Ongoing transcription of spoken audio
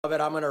But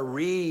I'm going to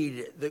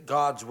read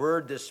God's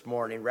word this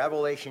morning,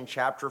 Revelation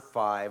chapter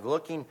 5,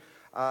 looking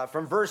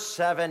from verse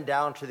 7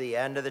 down to the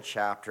end of the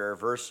chapter,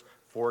 verse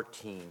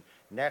 14.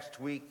 Next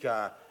week,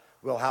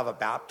 we'll have a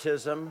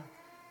baptism.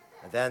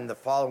 And then the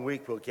following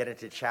week, we'll get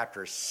into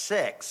chapter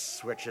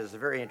 6, which is a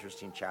very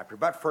interesting chapter.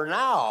 But for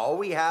now,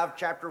 we have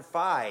chapter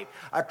 5,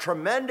 a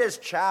tremendous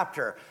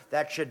chapter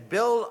that should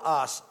build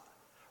us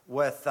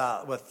with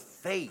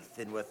faith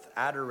and with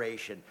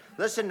adoration.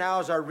 Listen now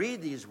as I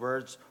read these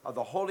words of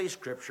the Holy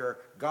Scripture,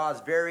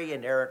 God's very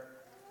inerrant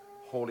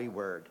holy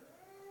word.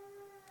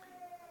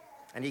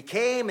 And he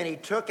came and he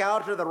took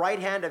out to the right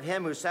hand of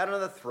him who sat on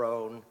the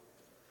throne.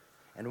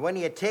 And when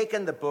he had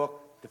taken the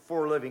book, the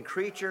 4 living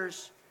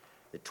creatures,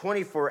 the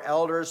 24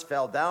 elders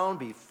fell down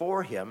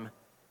before him,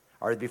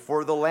 or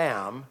before the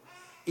Lamb,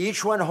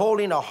 each one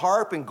holding a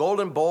harp and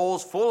golden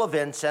bowls full of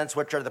incense,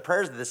 which are the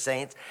prayers of the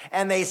saints.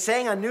 And they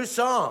sang a new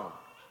song,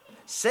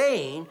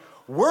 saying,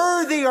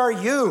 "Worthy are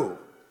you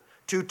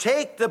to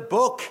take the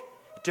book,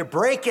 to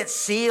break its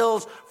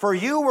seals, for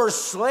you were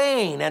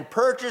slain and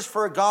purchased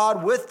for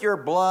God with your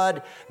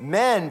blood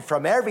men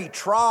from every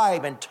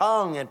tribe and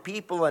tongue and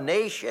people and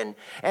nation,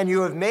 and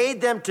you have made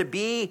them to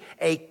be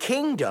a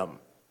kingdom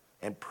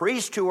and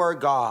priests to our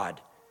God.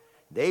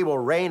 They will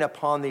reign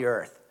upon the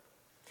earth."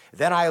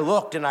 Then I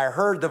looked and I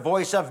heard the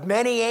voice of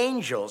many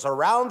angels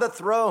around the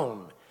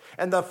throne,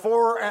 and the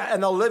 4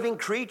 and the living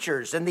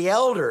creatures and the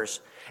elders,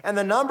 and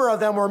the number of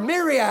them were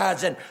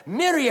myriads and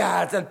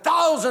myriads and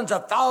thousands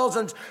of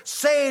thousands,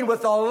 saying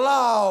with a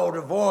loud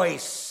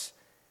voice,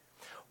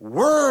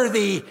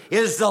 "Worthy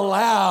is the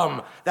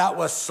Lamb that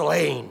was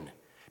slain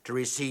to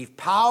receive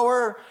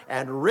power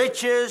and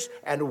riches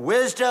and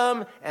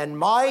wisdom and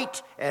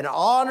might and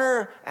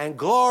honor and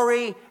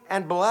glory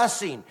and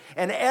blessing.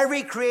 And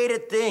every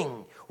created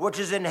thing which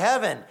is in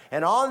heaven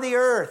and on the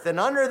earth and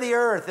under the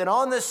earth and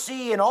on the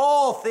sea and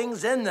all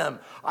things in them,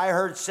 I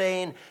heard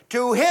saying,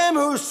 to him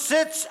who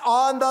sits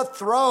on the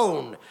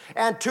throne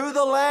and to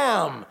the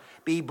Lamb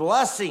be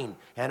blessing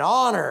and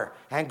honor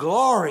and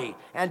glory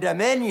and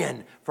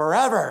dominion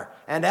forever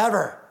and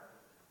ever."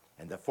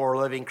 And the 4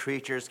 living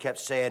creatures kept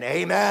saying,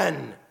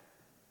 "Amen."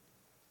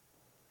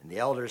 And the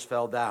elders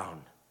fell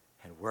down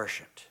and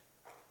worshiped.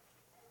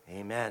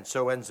 Amen.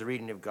 So ends the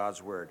reading of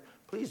God's word.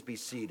 Please be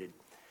seated.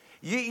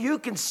 You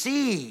can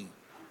see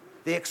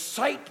the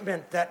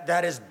excitement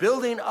that is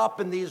building up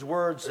in these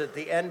words at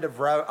the end of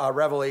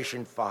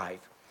Revelation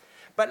 5.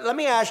 But let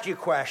me ask you a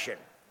question.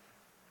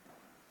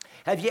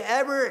 Have you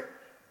ever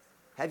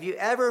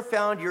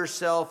found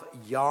yourself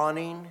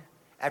yawning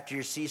after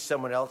you see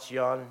someone else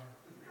yawn?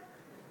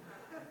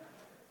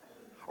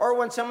 Or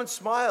when someone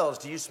smiles,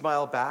 do you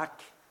smile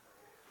back?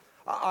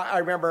 I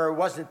remember it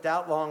wasn't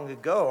that long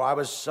ago. I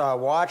was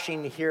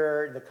watching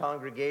here in the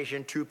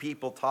congregation 2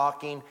 people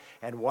talking,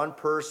 and one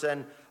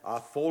person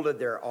folded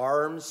their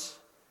arms,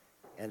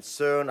 and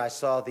soon I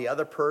saw the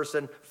other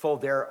person fold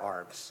their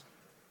arms.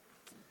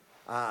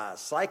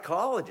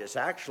 Psychologists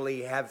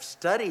actually have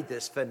studied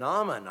this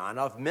phenomenon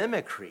of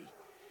mimicry.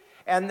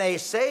 And they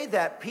say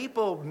that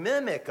people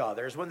mimic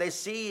others when they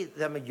see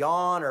them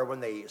yawn or when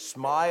they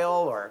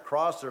smile or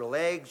cross their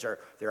legs or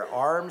their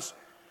arms.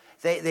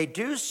 They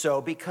do so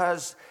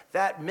because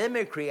that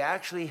mimicry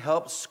actually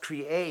helps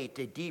create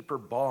a deeper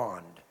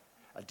bond,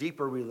 a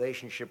deeper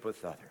relationship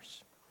with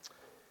others.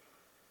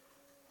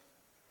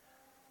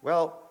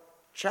 Well,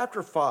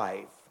 chapter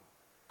 5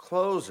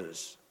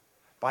 closes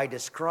by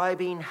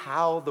describing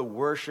how the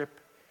worship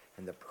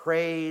and the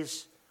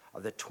praise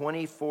of the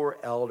 24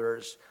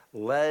 elders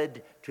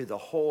led to the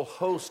whole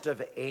host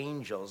of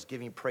angels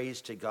giving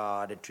praise to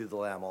God and to the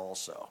Lamb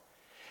also.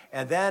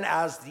 And then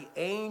as the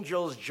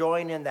angels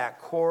join in that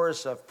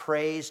chorus of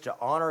praise to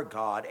honor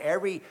God,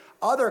 every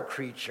other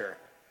creature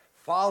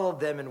followed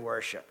them in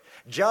worship.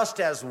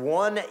 Just as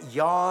one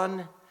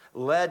yawn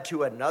led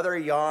to another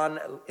yawn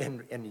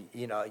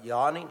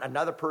yawning,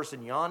 another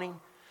person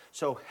yawning,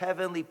 so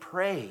heavenly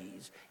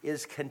praise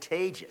is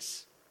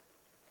contagious.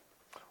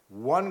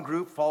 One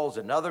group follows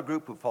another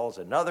group, who follows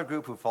another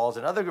group, who follows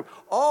another group,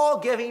 all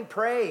giving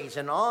praise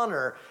and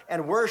honor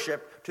and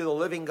worship to the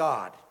living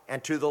God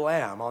and to the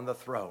Lamb on the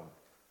throne.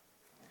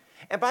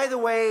 And by the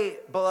way,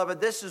 beloved,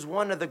 this is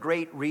one of the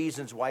great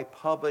reasons why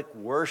public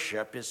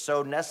worship is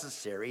so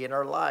necessary in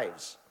our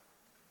lives.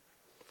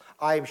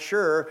 I'm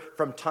sure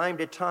from time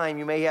to time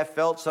you may have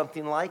felt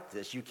something like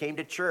this. You came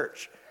to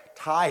church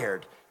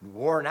tired and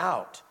worn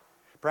out.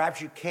 Perhaps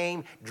you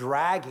came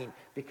dragging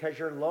because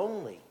you're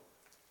lonely.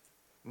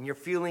 And you're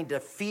feeling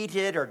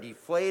defeated or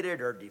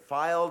deflated or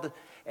defiled,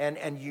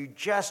 and you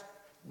just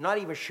not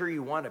even sure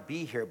you want to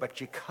be here,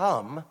 but you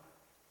come.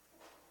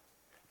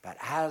 But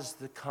as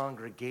the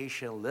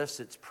congregation lifts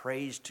its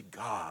praise to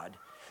God,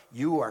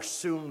 you are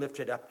soon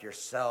lifted up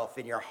yourself,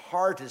 and your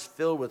heart is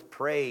filled with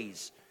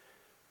praise.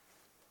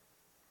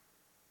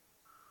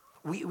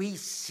 We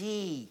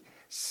see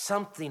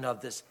something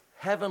of this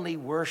heavenly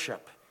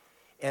worship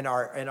in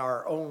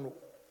our own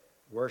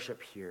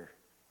worship here.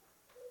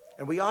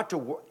 And we ought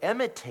to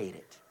imitate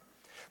it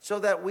so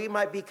that we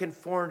might be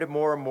conformed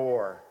more and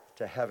more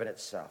to heaven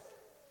itself.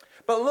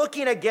 But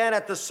looking again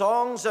at the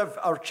songs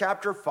of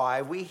chapter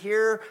 5, we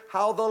hear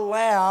how the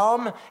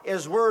Lamb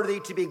is worthy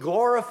to be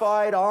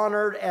glorified,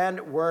 honored, and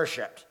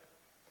worshiped.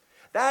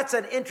 That's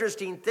an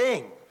interesting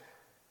thing.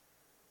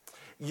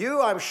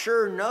 You, I'm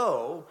sure,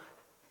 know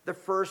the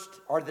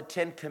first are the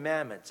 10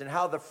 Commandments, and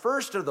how the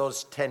first of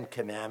those 10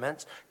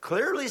 Commandments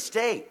clearly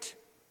state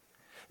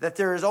that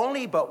there is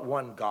only but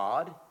one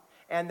God,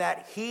 and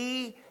that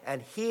He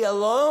and He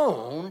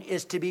alone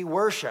is to be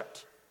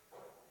worshiped.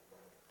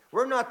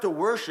 We're not to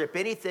worship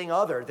anything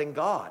other than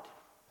God.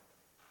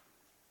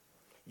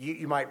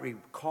 You might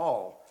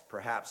recall,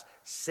 perhaps,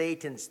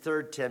 Satan's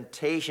third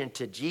temptation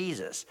to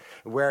Jesus,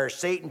 where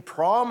Satan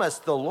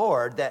promised the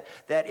Lord that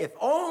if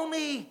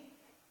only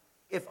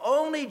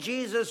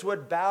Jesus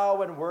would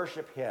bow and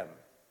worship him,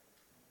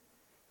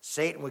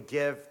 Satan would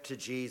give to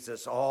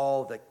Jesus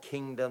all the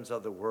kingdoms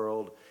of the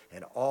world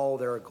and all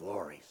their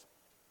glories.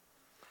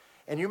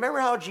 And you remember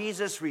how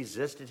Jesus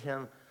resisted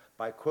him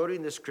by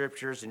quoting the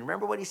scriptures? And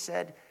remember what he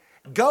said?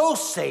 Go,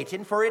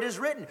 Satan, for it is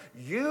written,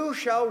 you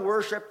shall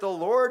worship the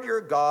Lord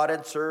your God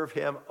and serve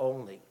him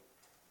only.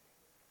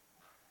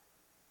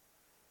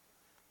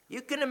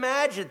 You can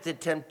imagine the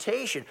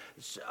temptation.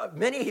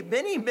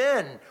 Many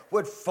men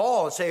would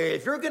fall and say,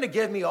 if you're going to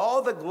give me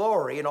all the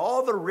glory and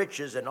all the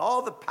riches and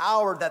all the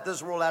power that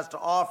this world has to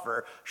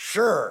offer,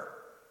 sure.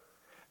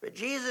 But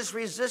Jesus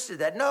resisted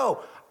that.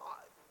 No,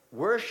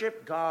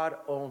 worship God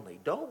only.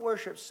 Don't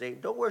worship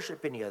Satan. Don't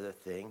worship any other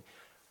thing.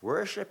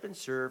 Worship and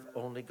serve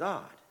only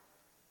God.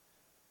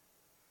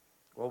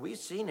 Well, we've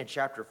seen in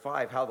chapter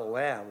 5 how the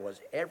Lamb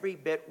was every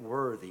bit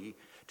worthy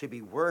to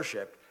be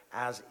worshiped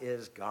as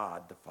is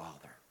God the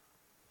Father.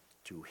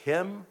 To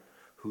him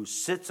who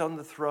sits on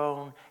the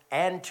throne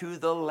and to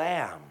the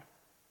Lamb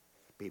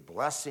be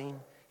blessing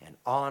and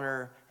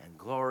honor and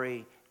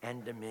glory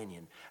and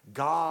dominion.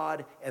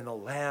 God and the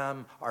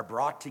Lamb are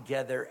brought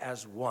together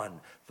as one.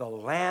 The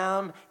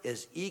Lamb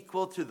is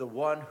equal to the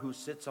one who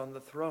sits on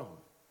the throne.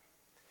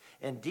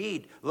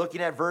 Indeed,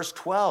 looking at verse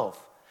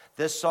 12,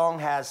 this song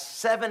has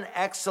 7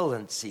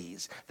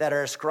 excellencies that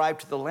are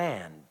ascribed to the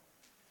Lamb.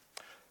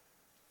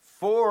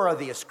 4 of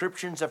the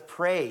ascriptions of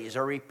praise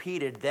are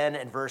repeated then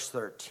in verse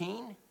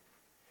 13,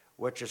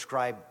 which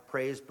ascribe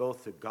praise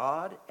both to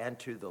God and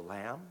to the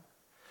Lamb.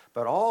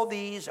 But all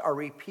these are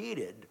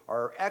repeated,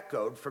 are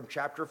echoed from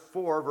chapter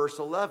 4, verse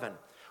 11,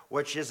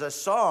 which is a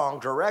song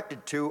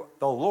directed to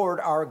the Lord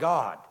our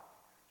God.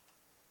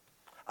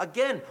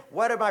 Again,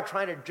 what am I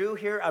trying to do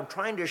here? I'm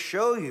trying to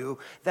show you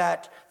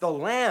that the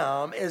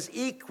Lamb is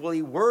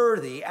equally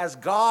worthy as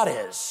God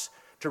is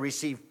to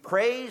receive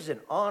praise and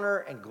honor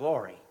and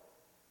glory.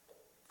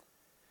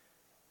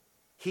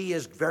 He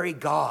is very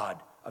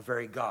God, a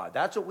very God.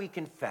 That's what we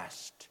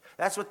confessed.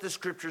 That's what the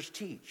scriptures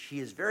teach. He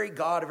is very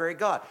God, a very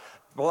God.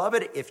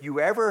 Beloved, if you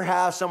ever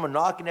have someone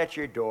knocking at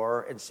your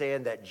door and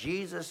saying that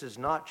Jesus is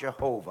not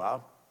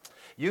Jehovah,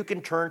 you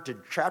can turn to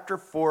chapter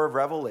 4 of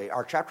Revelation,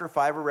 or chapter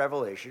 5 of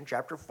Revelation,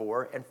 chapter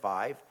 4 and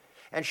 5,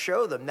 and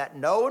show them that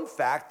no, in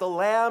fact, the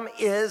Lamb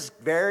is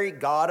very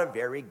God, a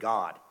very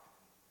God.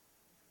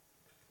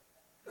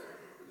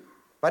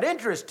 But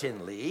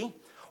interestingly,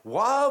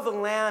 while the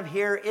Lamb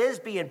here is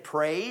being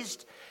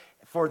praised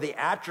for the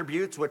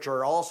attributes which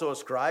are also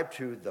ascribed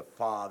to the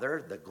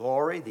Father, the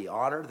glory, the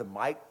honor, the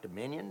might,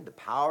 dominion, the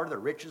power, the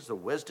riches, the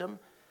wisdom,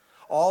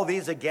 all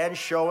these again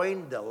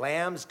showing the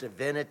Lamb's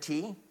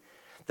divinity,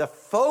 the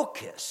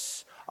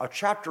focus of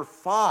chapter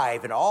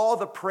 5 and all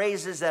the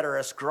praises that are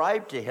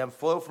ascribed to him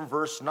flow from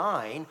verse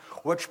 9,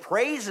 which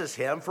praises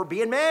him for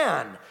being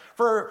man.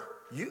 For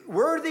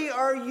worthy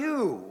are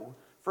you,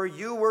 for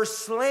you were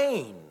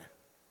slain.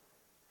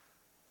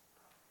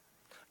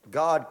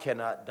 God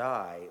cannot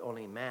die,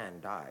 only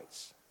man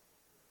dies.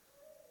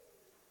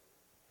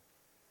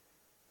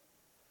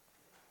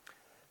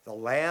 The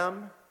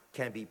Lamb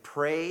can be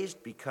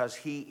praised because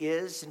he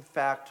is, in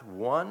fact,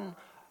 one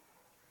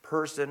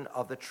person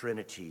of the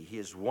Trinity. He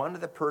is one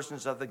of the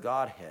persons of the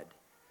Godhead.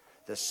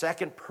 The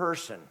second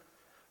person,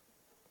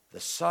 the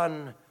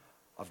Son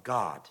of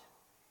God.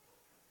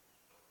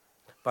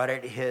 But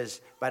it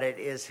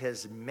is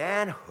his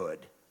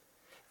manhood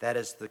that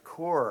is the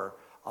core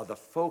of the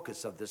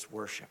focus of this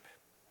worship.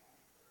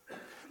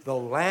 The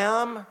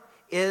Lamb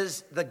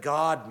is the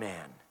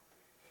God-man.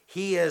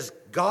 He is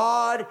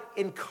God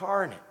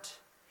incarnate.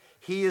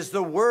 He is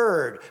the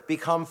Word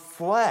become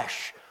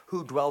flesh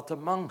who dwelt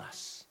among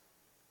us.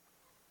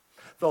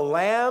 The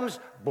Lamb's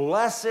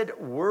blessed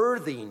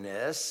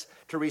worthiness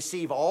to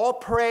receive all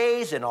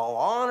praise and all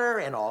honor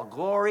and all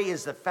glory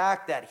is the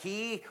fact that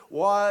he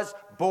was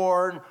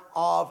born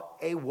of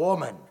a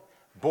woman,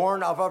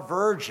 born of a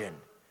virgin.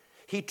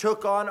 He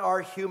took on our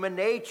human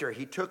nature.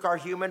 He took our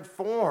human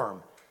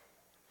form.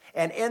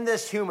 And in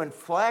this human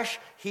flesh,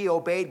 he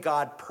obeyed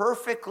God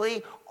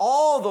perfectly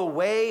all the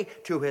way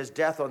to his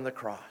death on the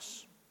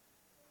cross.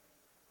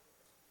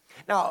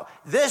 Now,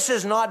 this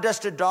is not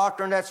just a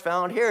doctrine that's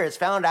found here. It's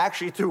found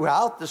actually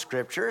throughout the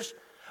scriptures.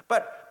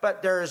 But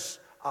there's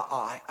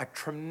a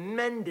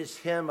tremendous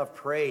hymn of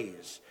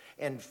praise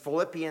in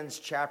Philippians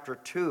chapter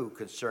 2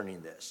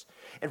 concerning this.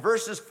 In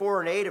verses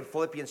 4 and 8 of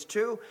Philippians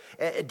 2,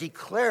 it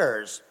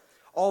declares,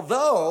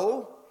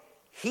 although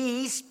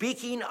he,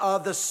 speaking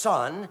of the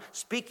Son,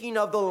 speaking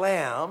of the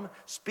Lamb,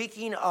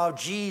 speaking of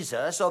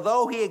Jesus,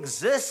 although he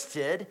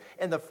existed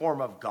in the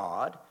form of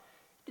God,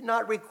 he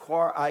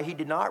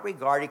did not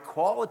regard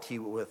equality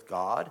with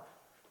God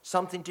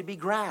something to be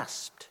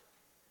grasped.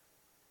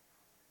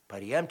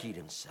 But he emptied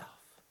himself,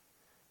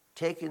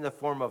 taking the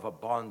form of a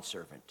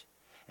bondservant,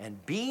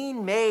 and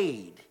being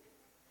made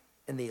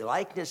in the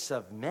likeness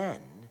of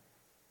men,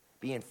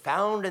 being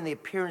found in the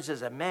appearance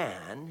as a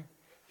man,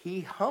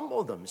 he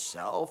humbled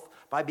himself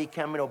by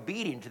becoming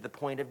obedient to the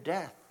point of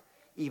death,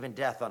 even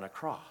death on a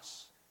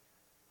cross.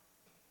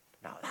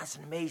 Now, that's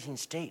an amazing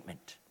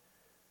statement.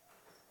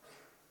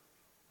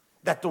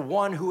 That the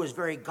one who is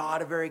very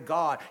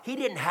God, he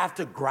didn't have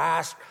to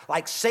grasp,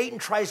 like Satan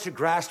tries to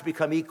grasp to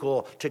become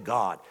equal to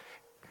God.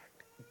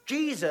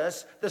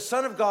 Jesus, the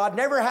Son of God,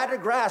 never had to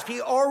grasp. He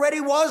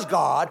already was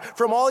God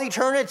from all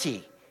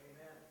eternity.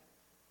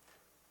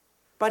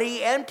 But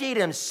he emptied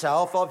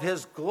himself of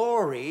his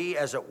glory,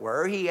 as it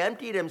were. He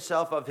emptied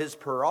himself of his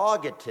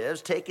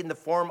prerogatives, taking the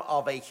form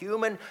of a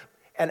human.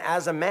 And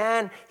as a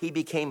man, he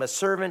became a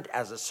servant.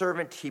 As a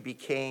servant, he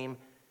became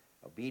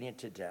obedient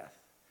to death.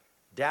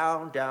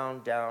 Down,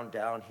 down, down,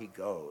 down he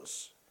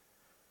goes.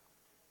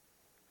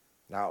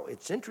 Now,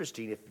 it's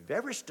interesting. If you've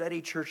ever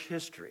studied church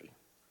history,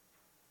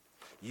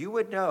 you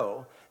would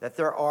know that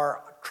there are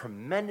a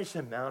tremendous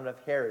amount of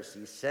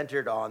heresies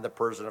centered on the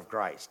person of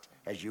Christ,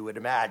 as you would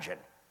imagine.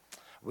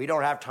 We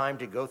don't have time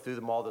to go through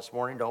them all this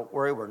morning. Don't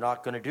worry, we're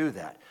not going to do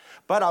that.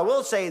 But I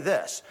will say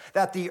this,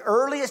 that the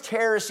earliest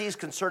heresies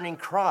concerning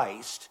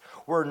Christ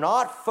were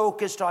not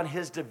focused on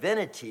his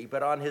divinity,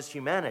 but on his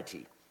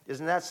humanity.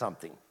 Isn't that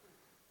something?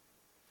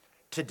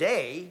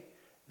 Today,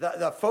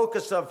 the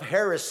focus of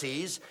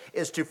heresies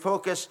is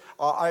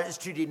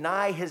to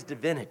deny his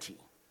divinity.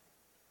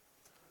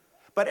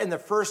 But in the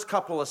first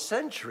couple of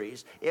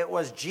centuries, it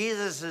was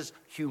Jesus'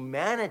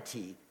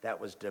 humanity that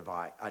was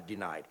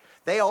denied.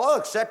 They all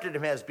accepted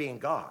him as being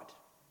God.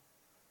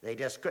 They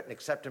just couldn't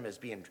accept him as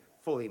being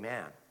fully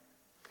man.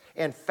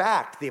 In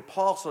fact, the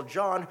Apostle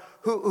John,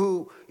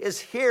 who is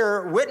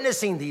here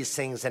witnessing these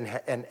things in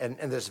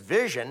this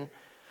vision,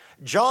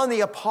 John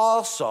the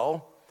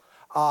Apostle,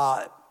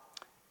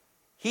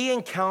 he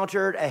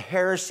encountered a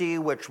heresy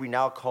which we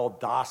now call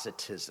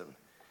Docetism.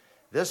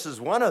 This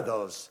is one of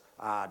those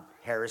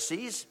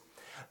heresies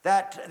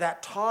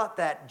that taught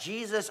that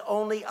Jesus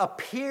only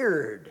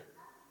appeared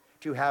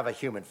to have a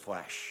human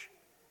flesh.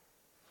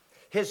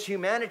 His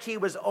humanity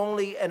was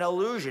only an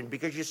illusion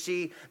because, you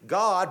see,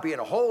 God being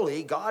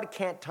holy, God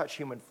can't touch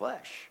human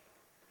flesh.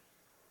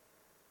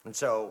 And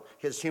so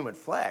his human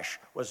flesh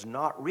was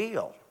not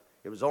real.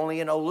 It was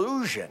only an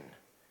illusion.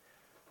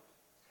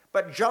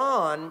 But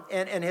John,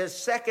 in his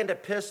second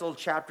epistle,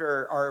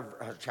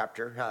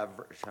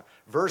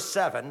 verse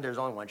 7, there's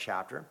only one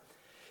chapter,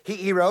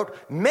 he wrote,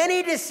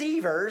 many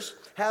deceivers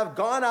have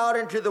gone out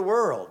into the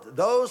world,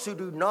 those who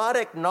do not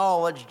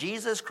acknowledge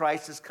Jesus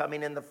Christ is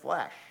coming in the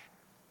flesh.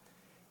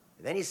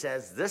 And then he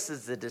says, this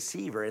is the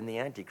deceiver in the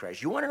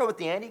Antichrist. You want to know what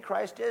the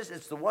Antichrist is?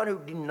 It's the one who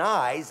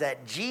denies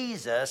that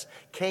Jesus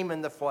came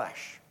in the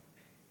flesh.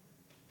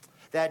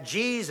 That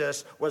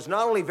Jesus was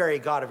not only very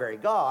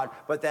God,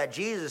 but that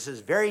Jesus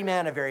is very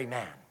man, a very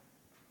man.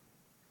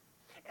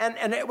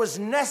 And it was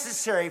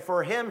necessary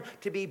for him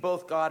to be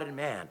both God and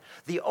man.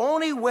 The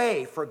only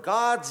way for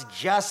God's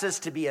justice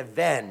to be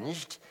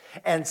avenged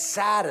and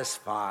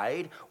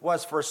satisfied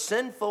was for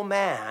sinful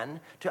man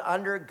to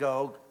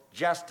undergo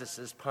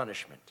justice's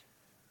punishment.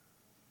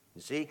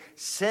 You see,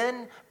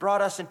 sin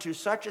brought us into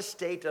such a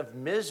state of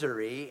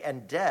misery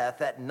and death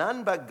that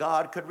none but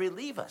God could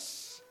relieve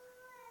us.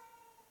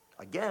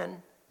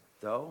 Again,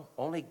 though,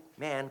 only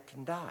man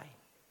can die.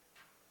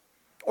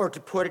 Or to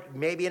put it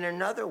maybe in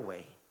another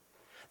way,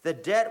 the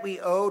debt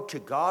we owed to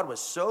God was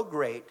so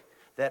great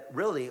that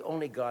really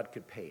only God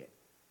could pay it.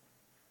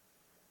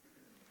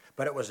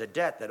 But it was a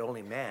debt that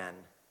only man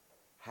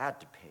had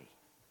to pay.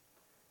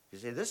 You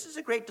see, this is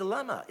a great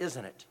dilemma,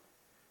 isn't it?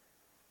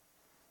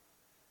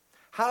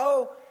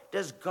 How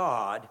does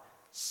God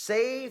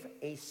save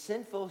a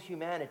sinful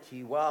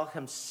humanity while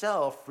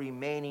himself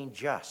remaining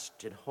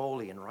just and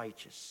holy and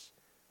righteous?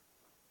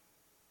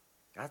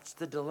 That's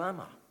the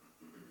dilemma.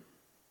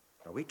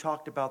 Now, we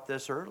talked about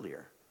this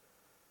earlier.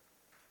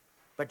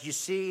 But you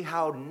see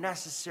how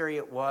necessary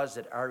it was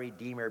that our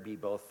Redeemer be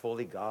both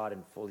fully God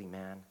and fully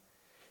man.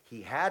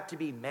 He had to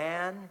be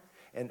man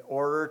in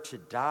order to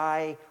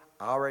die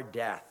our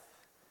death.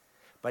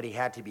 But he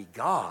had to be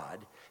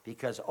God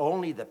because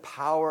only the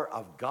power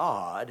of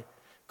God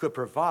could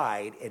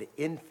provide an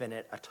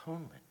infinite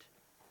atonement.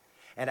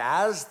 And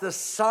as the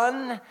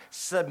Son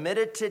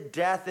submitted to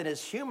death in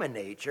his human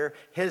nature,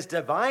 his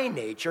divine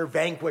nature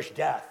vanquished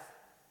death.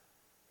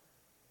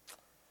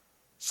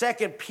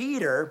 2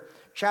 Peter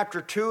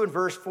chapter 2 and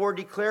verse 4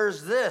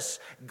 declares this: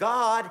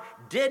 God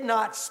did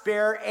not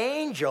spare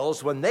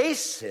angels when they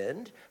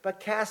sinned, but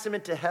cast them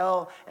into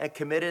hell and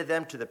committed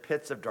them to the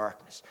pits of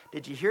darkness.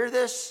 Did you hear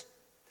this?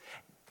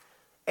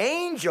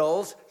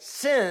 Angels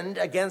sinned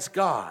against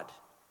God.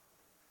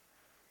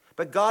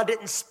 But God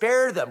didn't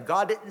spare them.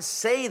 God didn't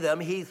save them.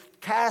 He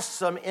cast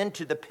them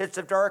into the pits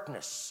of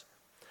darkness.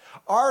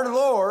 Our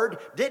Lord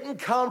didn't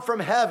come from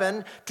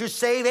heaven to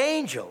save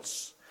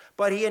angels,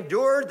 but he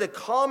endured the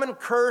common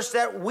curse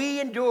that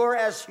we endure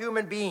as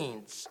human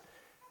beings.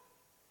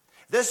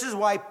 This is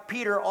why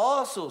Peter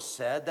also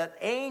said that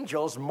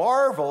angels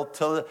marvel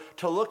to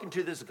look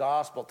into this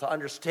gospel, to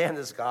understand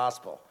this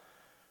gospel.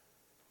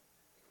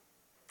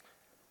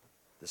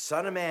 The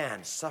Son of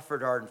Man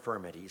suffered our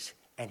infirmities,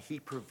 and he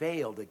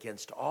prevailed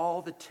against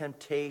all the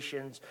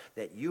temptations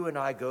that you and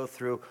I go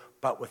through,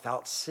 but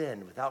without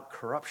sin, without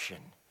corruption.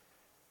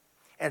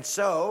 And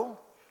so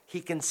he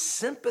can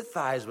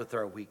sympathize with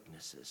our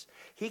weaknesses.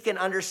 He can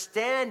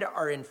understand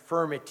our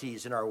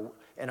infirmities and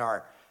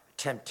our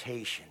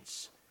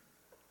temptations.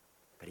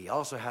 But he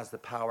also has the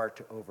power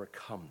to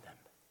overcome them.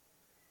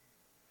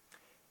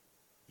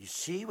 You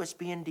see what's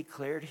being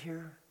declared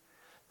here?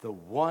 The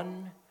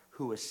one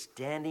who is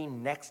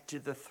standing next to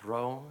the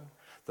throne,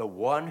 the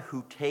one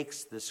who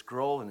takes the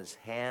scroll in his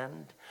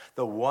hand,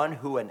 the one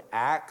who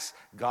enacts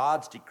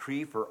God's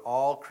decree for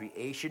all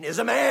creation is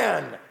a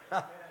man.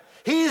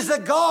 He's the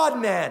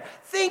God-man.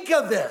 Think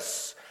of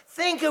this.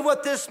 Think of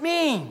what this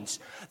means.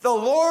 The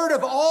Lord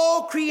of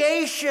all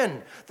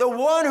creation, the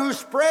one who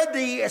spread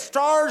the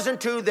stars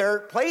into their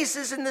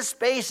places in the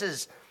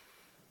spaces,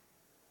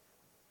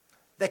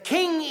 the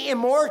King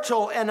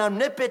immortal and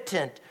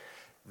omnipotent.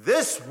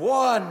 This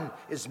one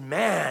is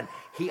man.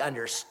 He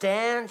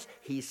understands,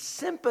 he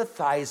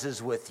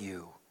sympathizes with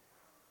you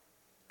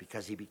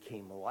because he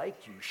became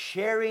like you,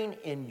 sharing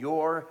in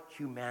your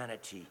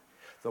humanity.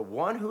 The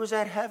one who is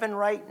at heaven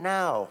right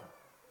now,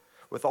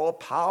 with all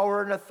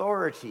power and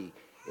authority,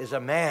 is a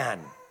man.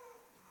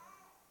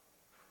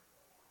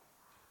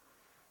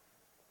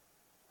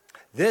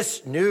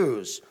 This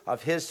news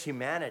of his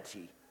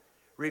humanity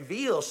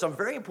reveals some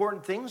very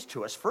important things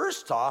to us.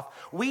 First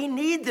off, we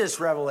need this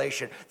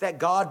revelation that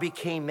God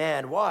became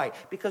man. Why?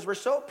 Because we're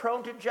so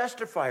prone to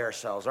justify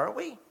ourselves, aren't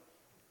we?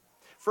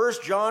 1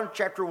 John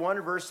chapter 1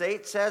 verse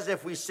 8 says,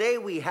 if we say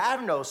we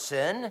have no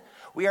sin,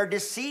 we are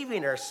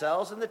deceiving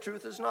ourselves and the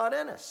truth is not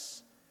in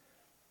us.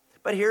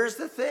 But here's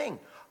the thing.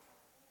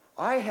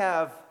 I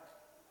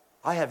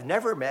have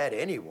never met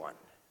anyone,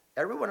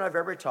 everyone I've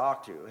ever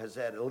talked to has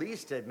at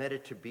least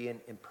admitted to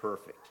being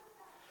imperfect.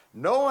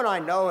 No one I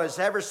know has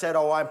ever said,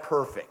 oh, I'm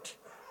perfect.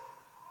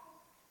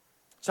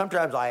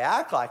 Sometimes I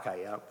act like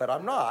I am, but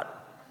I'm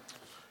not.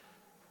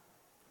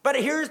 But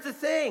here's the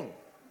thing.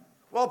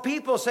 Well,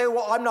 people say,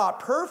 well, I'm not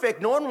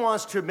perfect. No one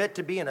wants to admit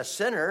to being a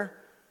sinner.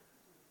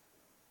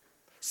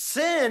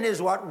 Sin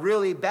is what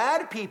really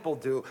bad people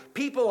do.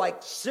 People like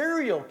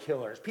serial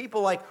killers,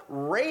 people like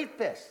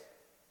rapists,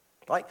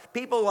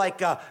 people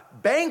like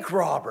bank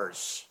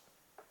robbers.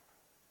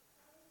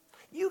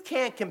 You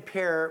can't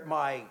compare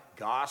my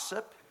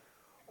gossip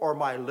or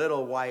my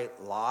little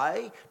white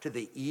lie to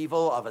the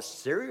evil of a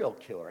serial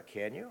killer,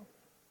 can you?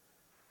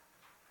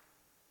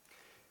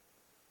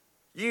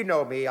 You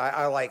know me,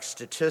 I like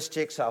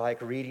statistics. I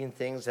like reading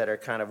things that are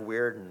kind of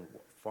weird and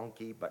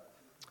funky. But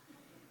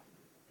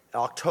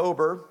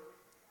October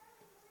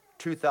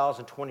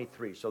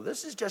 2023, so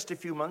this is just a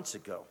few months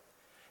ago,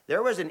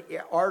 there was an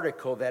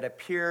article that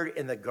appeared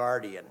in The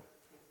Guardian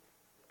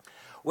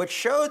which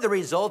showed the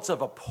results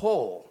of a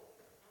poll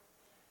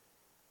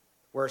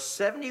where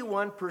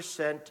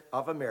 71%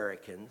 of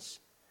Americans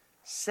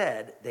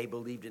said they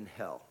believed in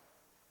hell.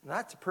 And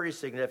that's a pretty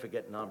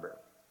significant number.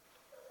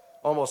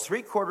 Almost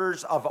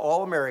 3/4 of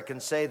all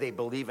Americans say they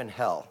believe in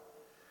hell.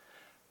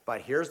 But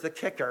here's the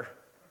kicker.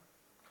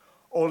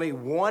 Only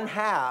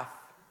 1/2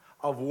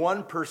 of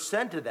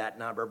 1% of that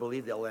number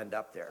believe they'll end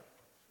up there.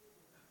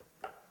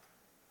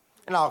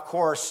 And now, of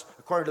course,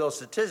 according to those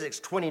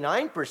statistics,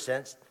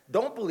 29%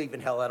 don't believe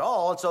in hell at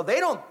all, and so they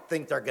don't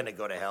think they're going to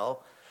go to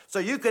hell. So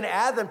you can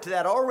add them to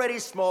that already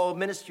small,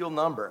 minuscule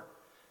number.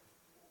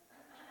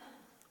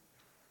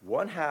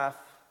 1/2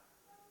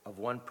 of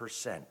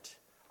 1%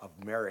 of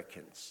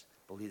Americans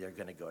believe they're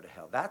going to go to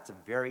hell. That's a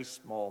very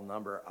small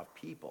number of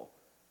people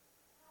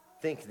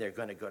thinking they're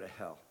going to go to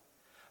hell.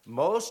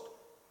 Most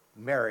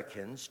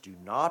Americans do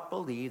not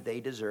believe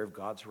they deserve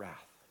God's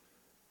wrath.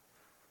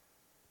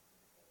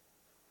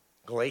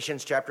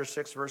 Galatians chapter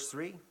 6, verse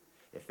 3,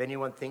 if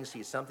anyone thinks he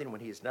is something when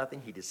he is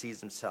nothing, he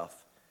deceives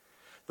himself.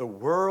 The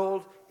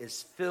world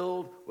is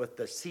filled with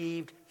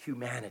deceived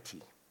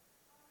humanity.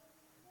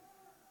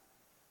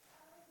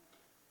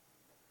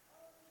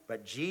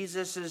 But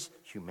Jesus'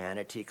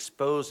 humanity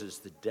exposes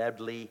the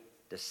deadly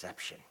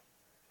deception.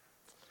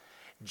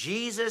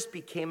 Jesus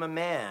became a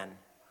man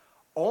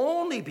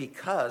only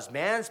because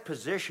man's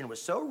position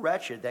was so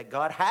wretched that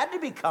God had to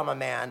become a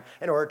man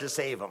in order to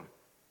save him.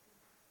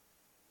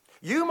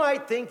 You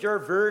might think your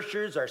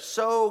virtues are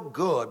so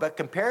good, but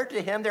compared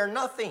to him, they're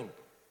nothing.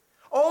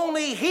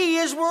 Only he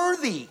is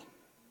worthy.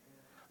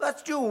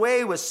 Let's do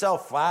away with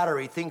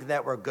self-flattery, thinking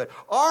that we're good.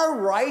 Our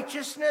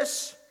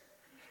righteousness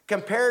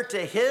compared to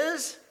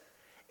his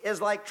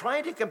is like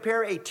trying to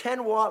compare a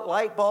 10-watt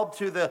light bulb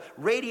to the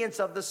radiance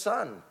of the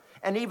sun.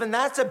 And even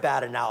that's a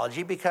bad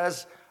analogy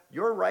because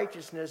your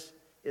righteousness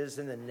is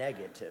in the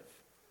negative.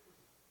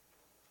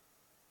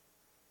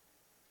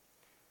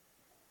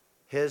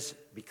 His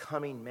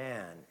becoming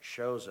man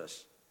shows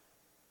us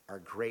our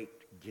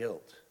great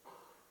guilt,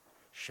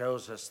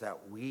 shows us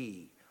that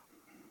we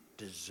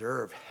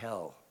deserve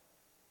hell.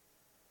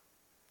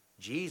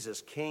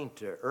 Jesus came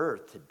to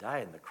earth to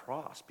die on the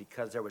cross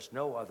because there was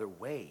no other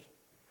way,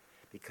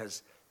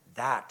 because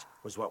that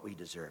was what we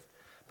deserved.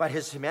 But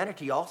his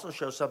humanity also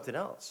shows something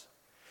else.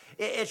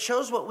 It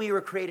shows what we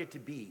were created to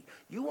be.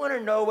 You want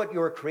to know what you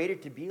were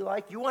created to be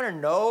like? You want to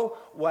know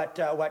what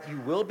you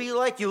will be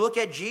like? You look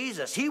at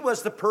Jesus. He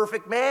was the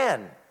perfect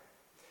man.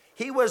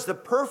 He was the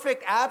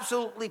perfect,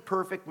 absolutely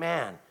perfect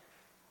man.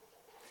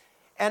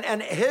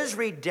 And his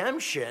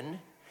redemption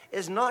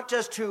is not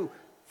just to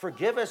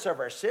forgive us of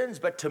our sins,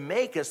 but to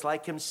make us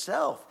like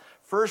himself.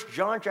 1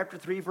 John chapter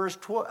 3, verse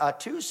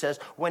 2 says,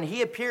 when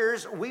he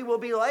appears, we will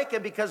be like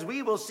him because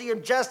we will see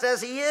him just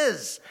as he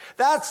is.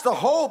 That's the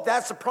hope.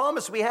 That's the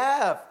promise we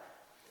have.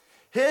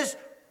 His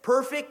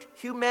perfect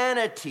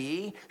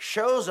humanity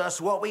shows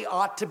us what we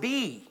ought to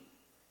be.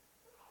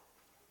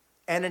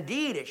 And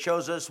indeed, it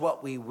shows us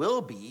what we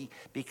will be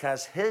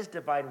because his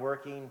divine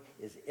working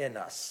is in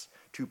us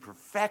to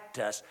perfect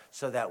us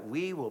so that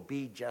we will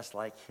be just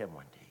like him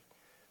one day.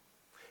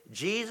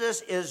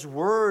 Jesus is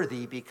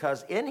worthy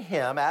because in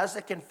him, as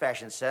the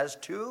confession says,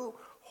 two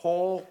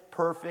whole,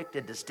 perfect,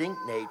 and distinct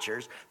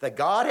natures, the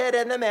Godhead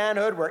and the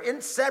manhood, were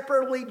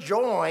inseparably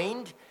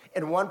joined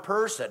in one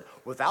person,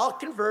 without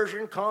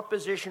conversion,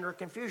 composition, or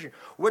confusion.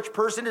 Which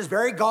person is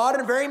very God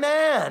and very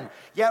man,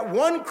 yet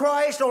one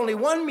Christ, only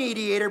one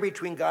mediator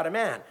between God and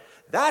man.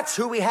 That's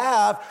who we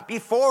have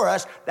before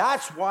us.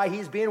 That's why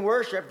he's being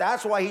worshiped.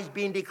 That's why he's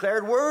being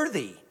declared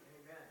worthy.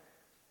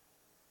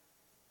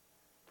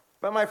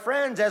 But my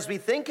friends, as we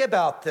think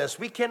about this,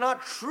 we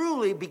cannot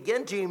truly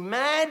begin to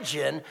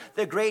imagine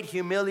the great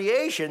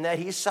humiliation that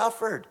he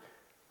suffered.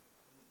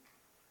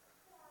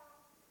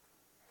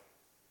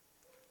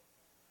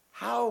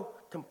 How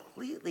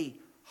completely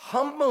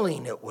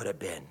humbling it would have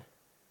been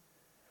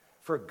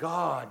for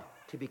God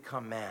to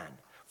become man,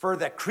 for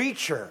the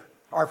creature,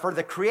 or for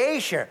the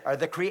creation, or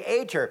the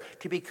creator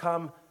to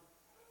become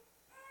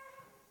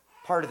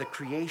part of the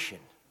creation.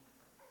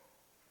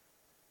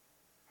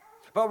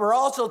 But we're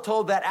also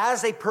told that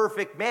as a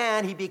perfect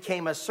man, he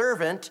became a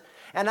servant.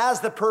 And as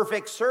the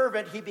perfect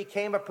servant, he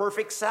became a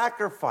perfect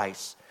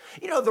sacrifice.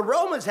 You know, the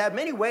Romans had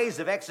many ways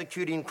of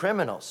executing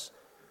criminals.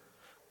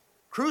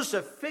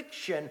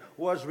 Crucifixion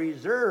was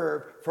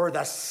reserved for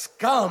the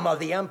scum of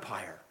the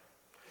empire.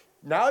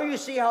 Now you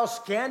see how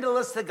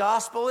scandalous the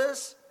gospel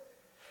is?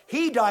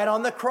 He died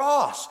on the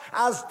cross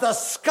as the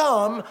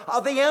scum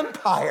of the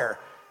empire.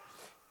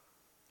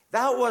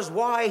 That was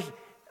why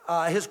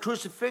his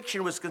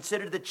crucifixion was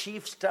considered the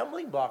chief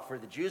stumbling block for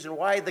the Jews and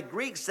why the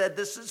Greeks said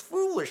this is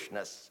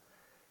foolishness.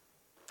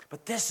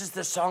 But this is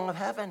the song of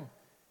heaven.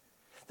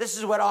 This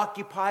is what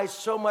occupies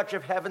so much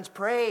of heaven's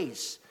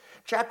praise.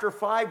 Chapter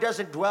 5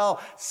 doesn't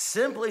dwell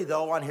simply,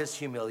 though, on his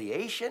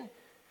humiliation,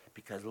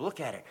 because look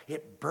at it.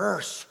 It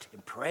burst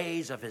in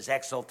praise of his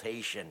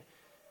exaltation.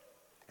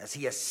 As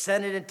he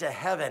ascended into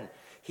heaven,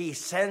 he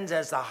ascends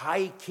as the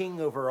high king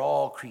over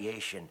all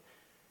creation.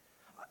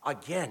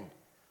 Again,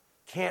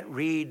 can't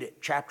read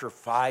chapter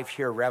 5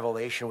 here,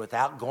 Revelation,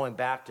 without going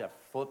back to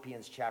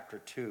Philippians chapter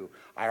 2.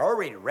 I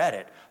already read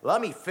it.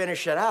 Let me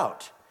finish it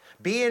out.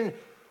 Being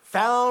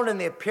found in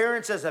the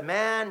appearance as a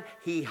man,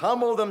 he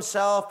humbled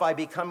himself by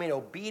becoming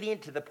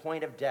obedient to the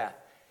point of death,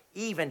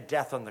 even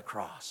death on the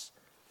cross.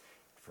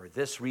 For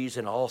this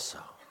reason also,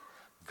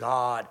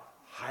 God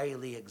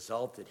highly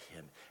exalted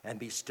him and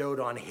bestowed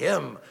on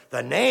him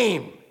the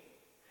name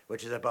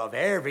which is above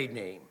every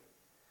name.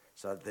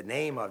 So at the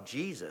name of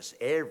Jesus,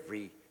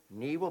 every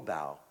knee will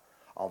bow,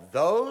 of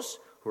those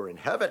who are in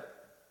heaven,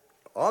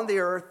 on the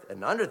earth,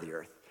 and under the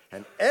earth,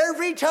 and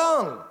every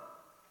tongue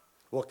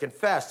will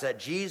confess that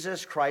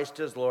Jesus Christ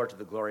is Lord to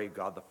the glory of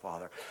God the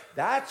Father.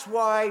 That's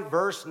why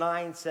verse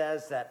 9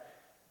 says that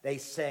they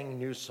sang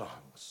new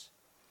songs.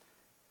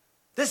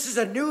 This is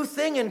a new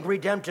thing in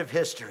redemptive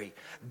history.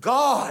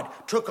 God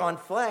took on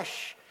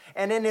flesh,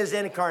 and in his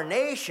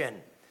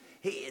incarnation,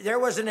 there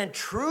was an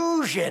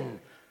intrusion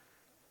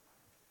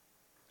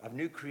of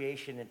new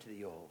creation into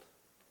the old.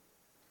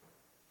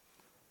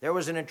 There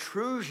was an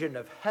intrusion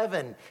of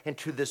heaven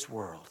into this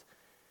world.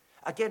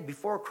 Again,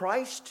 before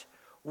Christ,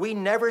 we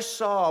never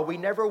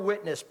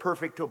witnessed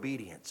perfect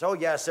obedience. Oh,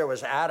 yes, there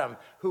was Adam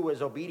who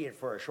was obedient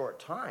for a short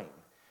time,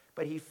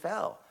 but he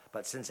fell.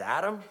 But since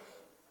Adam,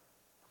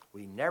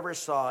 we never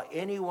saw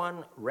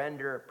anyone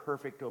render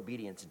perfect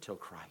obedience until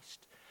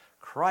Christ.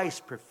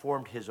 Christ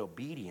performed his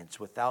obedience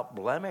without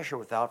blemish or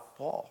without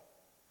fall.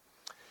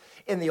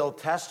 In the Old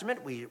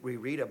Testament, we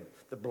read of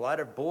the blood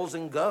of bulls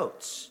and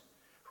goats,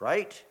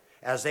 right?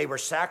 as they were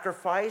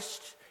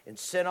sacrificed in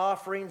sin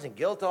offerings and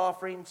guilt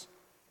offerings.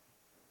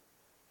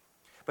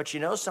 But you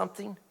know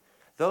something?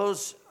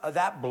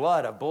 That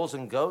blood of bulls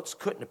and goats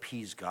couldn't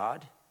appease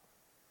God.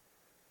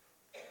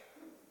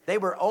 They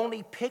were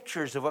only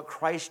pictures of what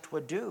Christ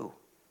would do.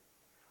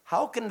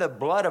 How can the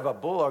blood of a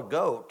bull or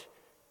goat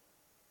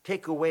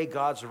take away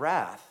God's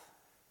wrath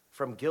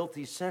from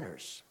guilty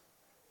sinners?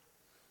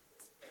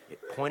 It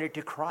pointed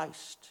to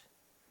Christ.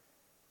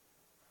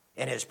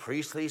 In his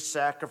priestly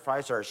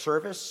sacrifice or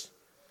service,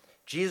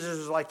 Jesus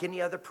was like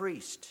any other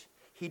priest.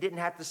 He didn't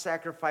have to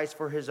sacrifice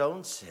for his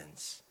own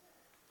sins.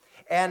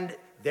 And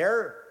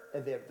the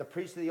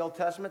priests of the Old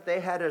Testament, they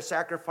had to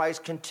sacrifice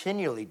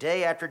continually,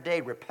 day after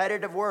day,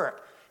 repetitive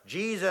work.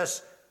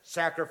 Jesus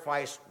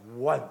sacrificed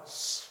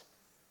once.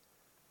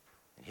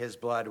 And his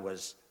blood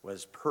was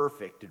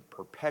perfect and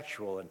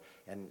perpetual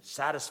and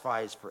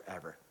satisfies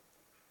forever.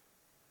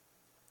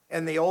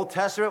 In the Old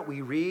Testament,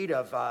 we read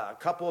of a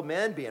couple of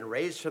men being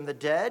raised from the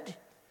dead.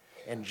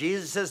 In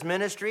Jesus'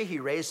 ministry, he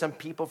raised some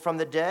people from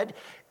the dead.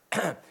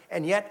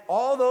 And yet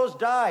all those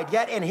died.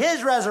 Yet in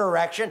his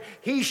resurrection,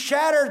 he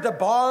shattered the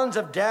bonds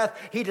of death.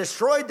 He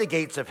destroyed the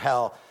gates of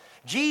hell.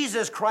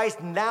 Jesus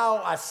Christ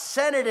now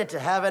ascended into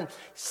heaven,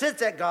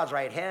 sits at God's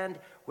right hand,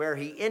 where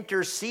he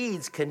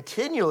intercedes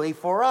continually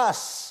for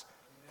us.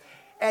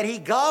 And he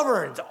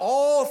governs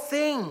all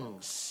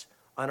things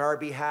on our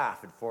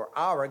behalf and for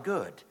our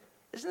good.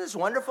 Isn't this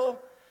wonderful?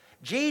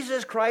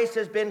 Jesus Christ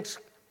has been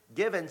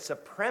given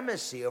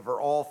supremacy over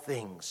all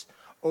things,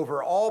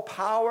 over all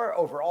power,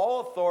 over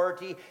all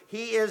authority.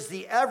 He is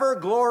the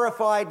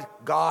ever-glorified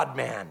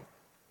God-man.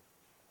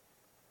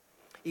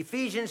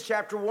 Ephesians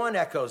chapter 1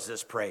 echoes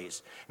this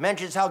praise,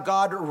 mentions how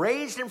God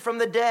raised him from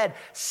the dead,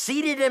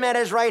 seated him at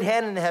his right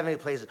hand in the heavenly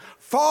places,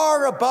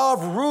 far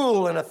above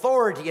rule and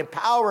authority and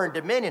power and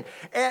dominion,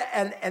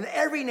 and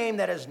every name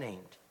that is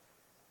named,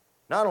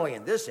 not only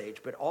in this age,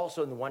 but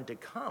also in the one to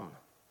come.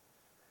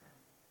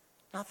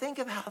 Now think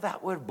of how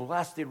that would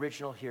bless the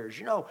original hearers.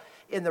 You know,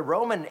 in the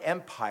Roman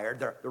Empire,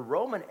 the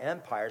Roman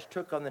empires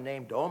took on the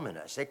name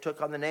Dominus. They took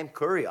on the name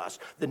Kurios,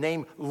 the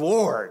name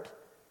Lord.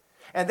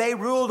 And they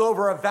ruled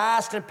over a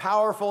vast and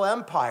powerful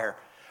empire.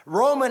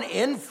 Roman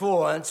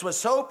influence was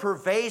so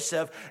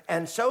pervasive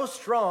and so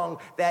strong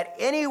that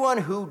anyone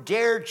who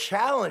dared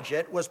challenge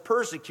it was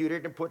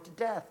persecuted and put to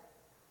death.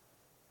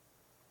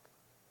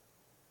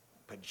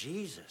 But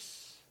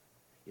Jesus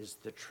is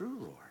the true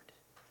Lord.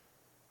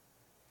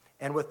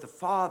 And with the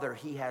Father,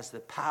 he has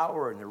the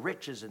power and the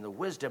riches and the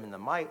wisdom and the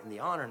might and the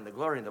honor and the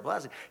glory and the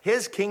blessing.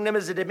 His kingdom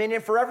is a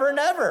dominion forever and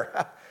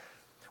ever.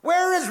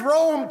 Where is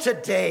Rome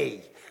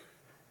today?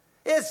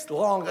 It's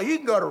long. You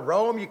can go to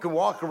Rome, you can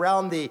walk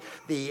around the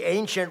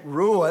ancient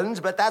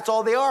ruins, but that's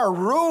all they are,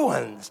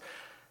 ruins.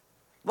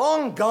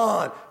 Long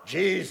gone.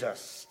 Jesus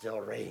still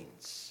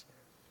reigns.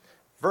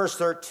 Verse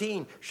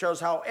 13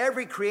 shows how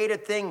every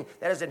created thing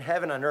that is in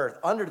heaven and earth,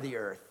 under the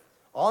earth,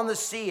 on the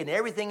sea, and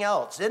everything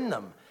else in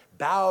them,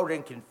 bowed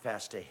and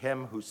confessed to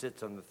him who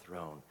sits on the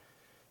throne,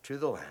 to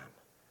the Lamb,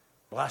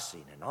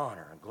 blessing and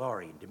honor and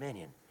glory and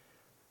dominion.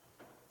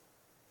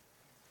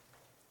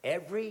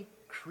 Every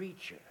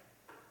creature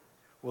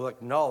will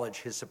acknowledge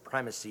his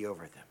supremacy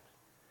over them.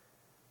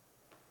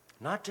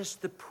 Not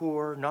just the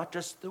poor, not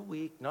just the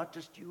weak, not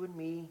just you and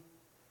me,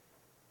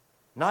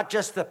 not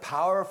just the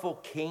powerful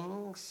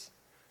kings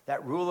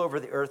that rule over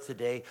the earth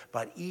today,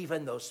 but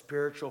even those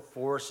spiritual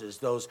forces,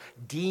 those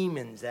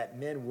demons that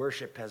men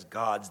worship as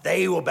gods,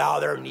 they will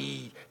bow their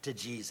knee to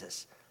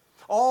Jesus.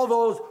 All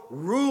those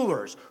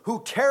rulers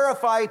who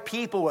terrify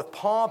people with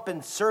pomp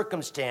and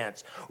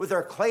circumstance, with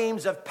their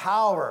claims of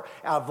power,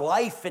 of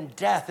life and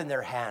death in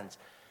their hands,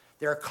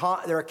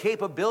 their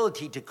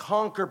capability to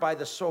conquer by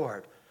the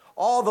sword,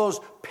 all those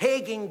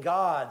pagan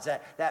gods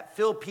that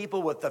fill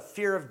people with the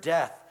fear of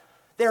death,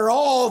 they're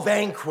all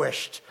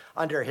vanquished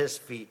under his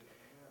feet.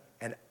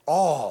 And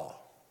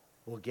all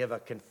will give a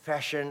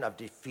confession of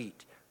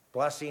defeat.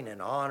 Blessing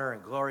and honor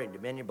and glory and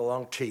dominion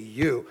belong to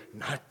you,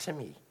 not to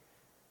me.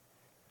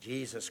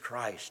 Jesus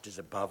Christ is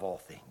above all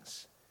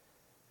things.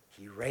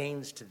 He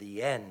reigns to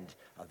the end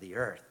of the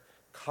earth,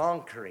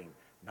 conquering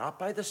not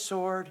by the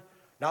sword,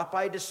 not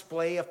by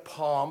display of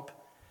pomp,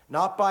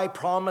 not by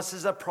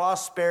promises of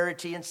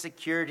prosperity and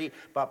security,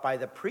 but by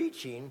the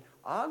preaching,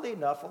 oddly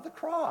enough, of the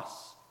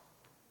cross.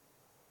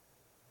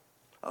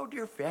 Oh,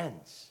 dear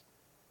friends,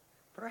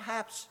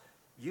 perhaps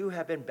you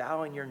have been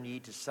bowing your knee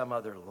to some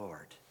other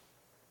Lord.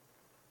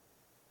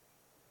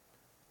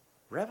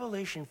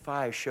 Revelation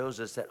 5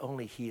 shows us that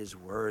only he is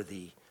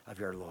worthy of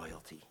your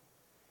loyalty.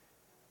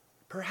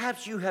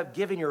 Perhaps you have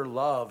given your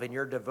love and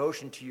your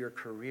devotion to your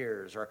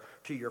careers or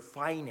to your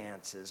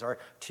finances or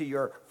to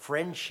your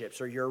friendships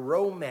or your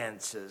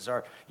romances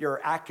or your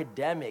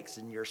academics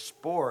and your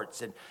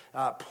sports and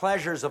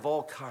pleasures of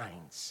all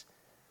kinds.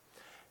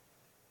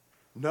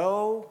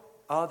 No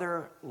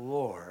other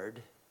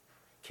Lord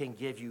can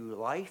give you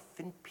life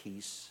and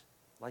peace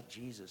like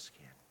Jesus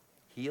can.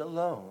 He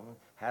alone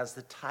has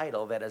the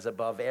title that is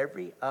above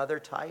every other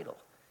title.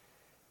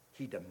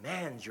 He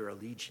demands your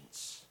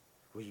allegiance.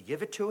 Will you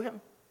give it to him?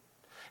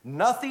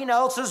 Nothing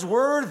else is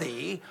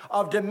worthy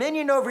of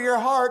dominion over your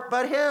heart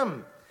but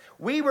him.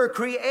 We were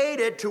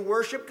created to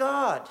worship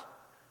God.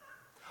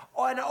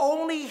 And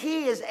only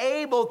he is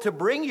able to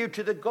bring you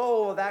to the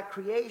goal of that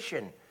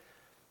creation.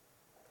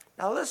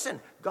 Now listen,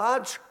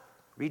 God's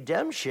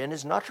redemption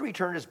is not to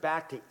return us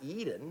back to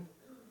Eden.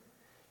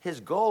 His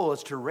goal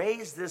is to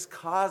raise this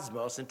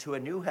cosmos into a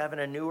new heaven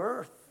and new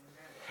earth.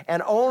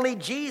 And only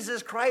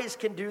Jesus Christ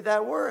can do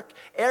that work.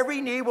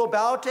 Every knee will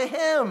bow to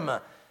him.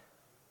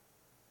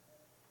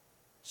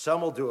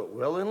 Some will do it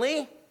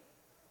willingly.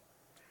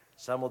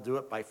 Some will do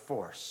it by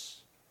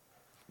force.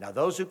 Now,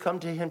 those who come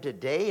to him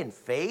today in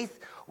faith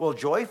will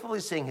joyfully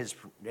sing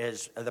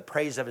the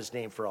praise of his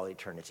name for all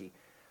eternity.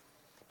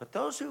 But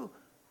those who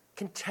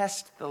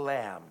contest the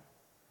Lamb,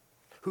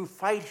 who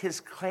fight his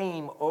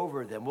claim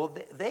over them,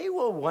 they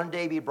will one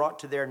day be brought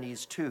to their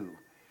knees too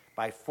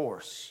by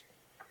force,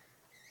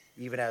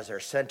 even as they're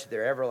sent to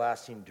their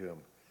everlasting doom.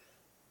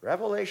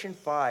 Revelation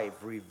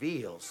 5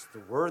 reveals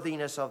the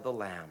worthiness of the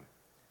Lamb.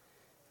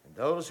 And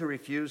those who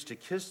refuse to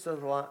kiss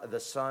the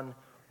Son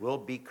will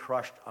be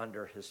crushed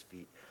under his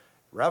feet.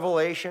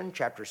 Revelation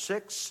chapter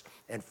 6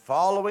 and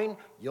following,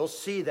 you'll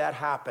see that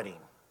happening.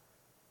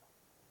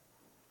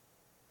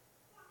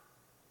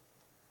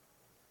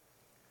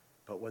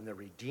 But when the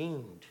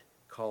redeemed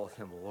call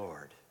him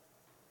Lord,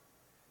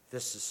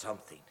 this is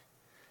something.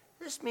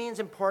 This means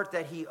in part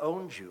that he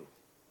owns you.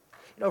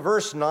 You know,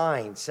 verse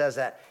 9 says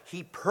that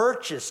he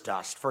purchased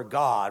us for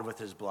God with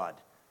his blood.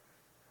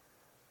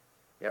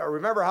 You know,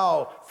 remember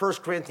how 1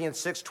 Corinthians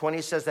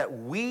 6:20 says that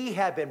we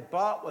have been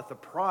bought with a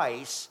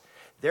price.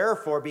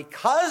 Therefore,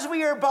 because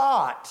we are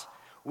bought,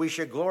 we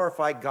should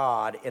glorify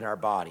God in our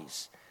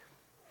bodies.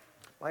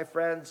 My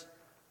friends,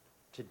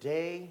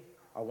 today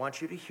I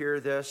want you to hear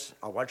this.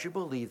 I want you to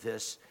believe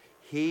this.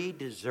 He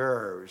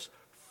deserves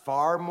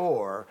far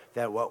more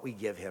than what we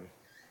give him.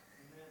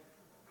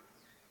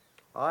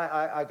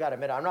 I got to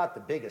admit, I'm not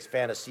the biggest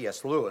fan of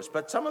C.S. Lewis,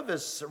 but some of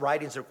his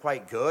writings are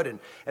quite good.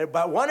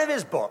 But one of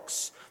his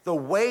books, The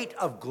Weight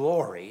of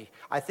Glory,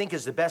 I think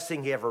is the best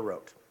thing he ever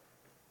wrote.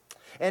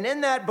 And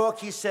in that book,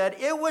 he said,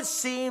 it would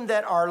seem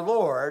that our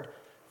Lord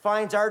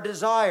finds our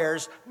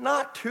desires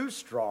not too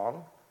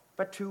strong,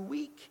 but too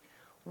weak.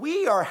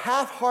 We are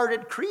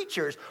half-hearted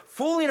creatures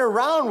fooling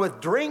around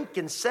with drink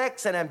and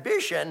sex and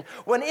ambition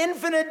when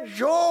infinite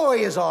joy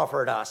is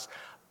offered us.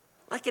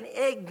 Like an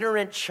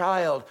ignorant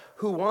child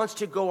who wants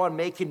to go on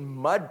making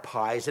mud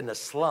pies in a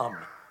slum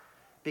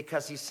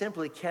because he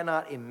simply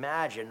cannot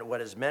imagine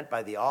what is meant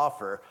by the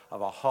offer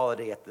of a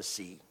holiday at the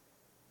sea.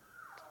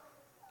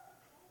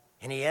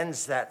 And he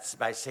ends that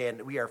by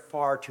saying, we are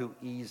far too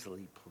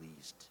easily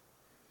pleased.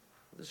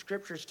 The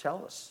scriptures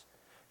tell us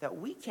that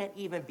we can't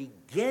even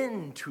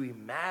begin to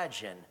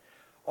imagine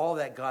all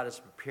that God has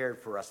prepared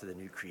for us in the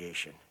new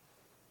creation.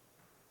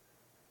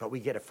 But we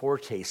get a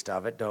foretaste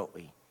of it, don't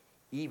we?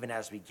 Even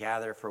as we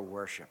gather for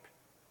worship.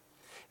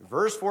 In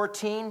verse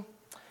 14,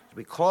 as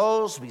we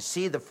close, we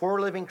see the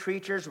four living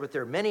creatures with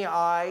their many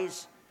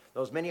eyes,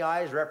 those many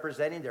eyes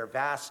representing their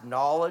vast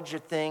knowledge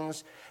of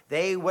things.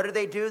 What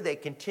do? They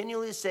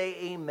continually say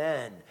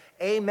amen.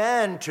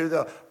 Amen to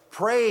the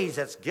praise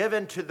that's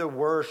given to the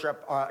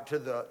worship, to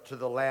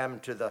the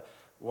Lamb, to the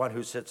one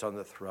who sits on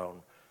the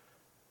throne.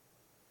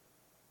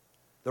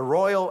 The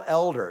royal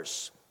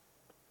elders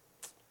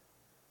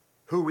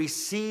who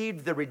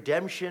received the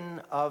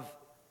redemption of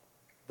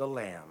the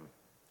Lamb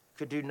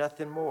could do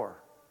nothing more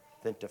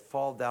than to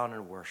fall down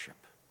and worship.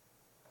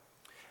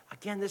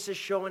 Again, this is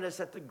showing us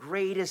that the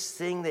greatest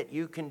thing that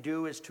you can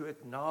do is to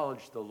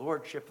acknowledge the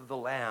lordship of the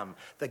Lamb,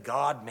 the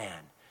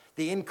God-man,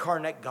 the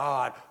incarnate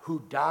God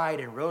who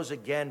died and rose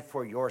again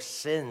for your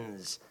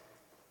sins.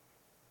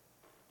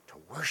 To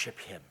worship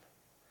him.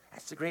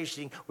 That's the greatest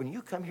thing. When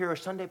you come here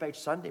Sunday by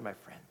Sunday, my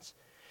friends,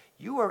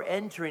 you are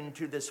entering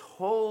into this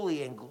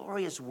holy and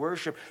glorious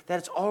worship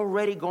that's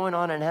already going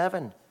on in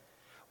heaven.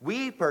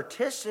 We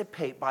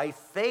participate by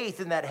faith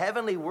in that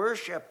heavenly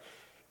worship,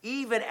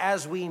 even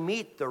as we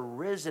meet the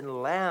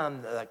risen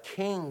Lamb, the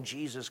King,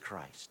 Jesus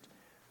Christ.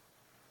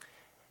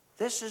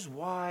 This is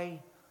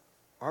why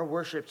our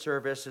worship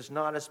service is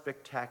not a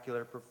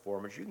spectacular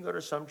performance. You can go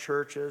to some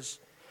churches,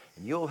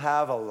 and you'll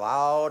have a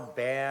loud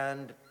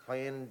band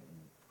playing,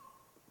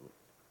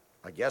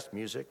 I guess,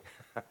 music.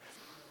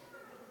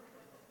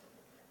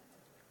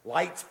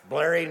 Lights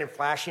blaring and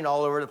flashing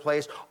all over the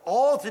place.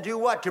 All to do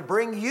what? To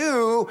bring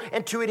you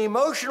into an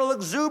emotional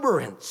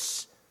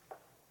exuberance.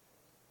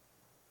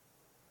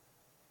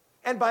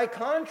 And by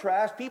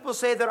contrast, people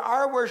say that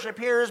our worship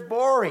here is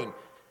boring.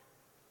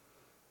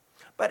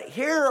 But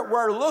here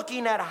we're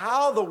looking at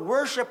how the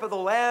worship of the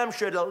Lamb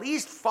should at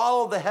least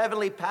follow the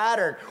heavenly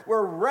pattern,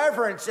 where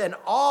reverence and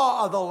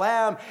awe of the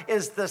Lamb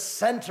is the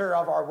center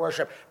of our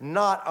worship,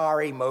 not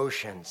our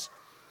emotions.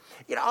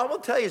 You know, I will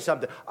tell you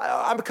something.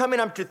 I'm coming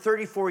up to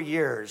 34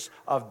 years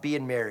of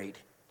being married.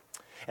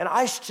 And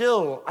I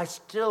still,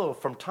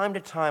 from time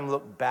to time,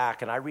 look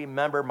back and I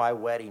remember my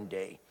wedding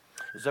day.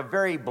 It was a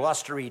very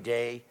blustery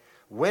day.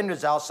 Wind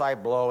was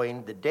outside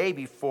blowing. The day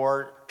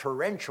before,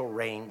 torrential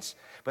rains.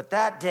 But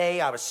that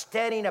day, I was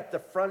standing up the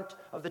front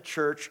of the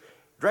church,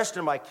 dressed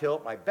in my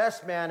kilt, my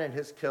best man in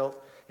his kilt,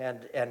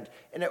 and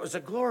it was a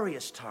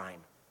glorious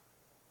time.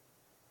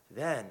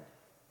 Then,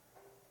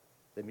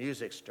 the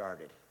music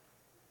started.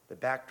 The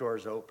back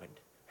doors opened,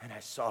 and I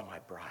saw my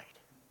bride.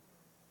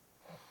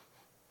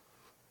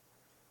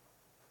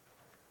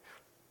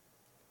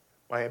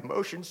 My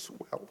emotions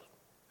swelled.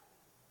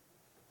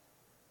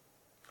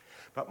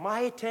 But my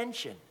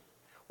attention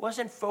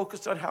wasn't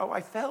focused on how I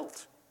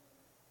felt.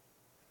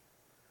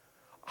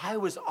 I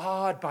was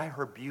awed by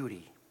her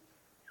beauty.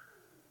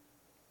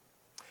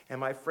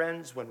 And my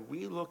friends, when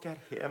we look at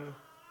him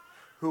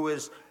who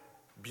is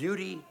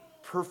beauty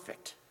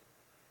perfect,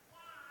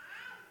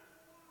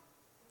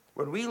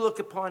 when we look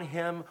upon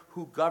him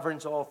who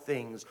governs all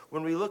things,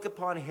 when we look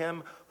upon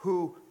him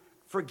who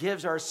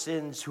forgives our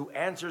sins, who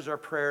answers our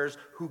prayers,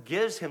 who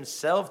gives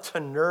himself to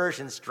nourish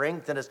and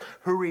strengthen us,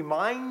 who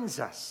reminds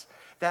us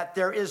that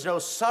there is no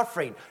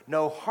suffering,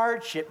 no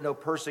hardship, no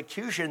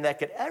persecution that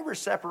could ever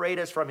separate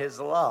us from his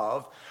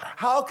love,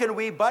 how can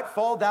we but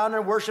fall down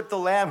and worship the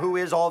Lamb who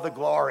is all the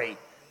glory?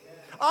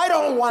 I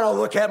don't want to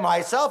look at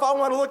myself, I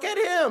want to look at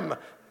him.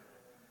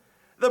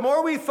 The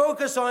more we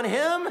focus on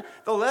him,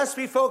 the less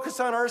we focus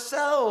on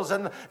ourselves.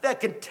 And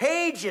that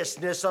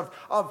contagiousness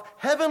of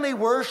heavenly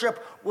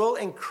worship will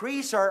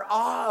increase our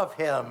awe of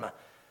him.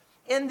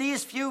 In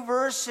these few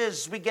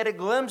verses, we get a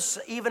glimpse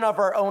even of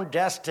our own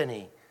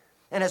destiny.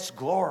 And it's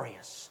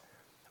glorious.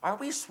 Are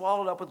we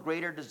swallowed up with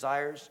greater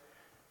desires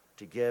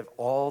to give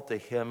all to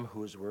him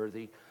who is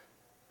worthy?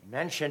 I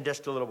mentioned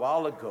just a little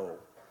while ago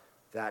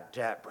that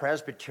at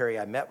Presbytery,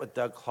 I met with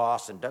Doug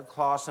Clausen. Doug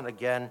Clausen,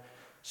 again,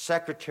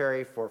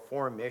 Secretary for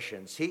Foreign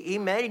Missions. He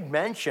made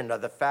mention of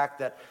the fact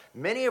that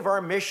many of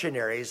our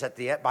missionaries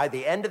by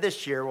the end of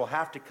this year will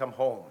have to come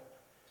home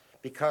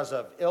because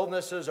of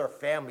illnesses or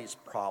families'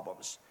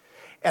 problems.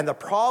 And the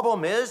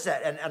problem is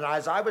that, and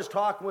as I was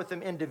talking with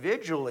him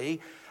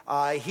individually,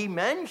 he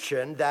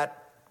mentioned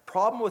that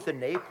problem with the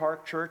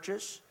NAPARC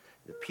churches,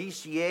 the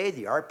PCA,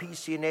 the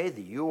RPCNA,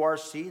 the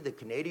URC, the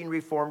Canadian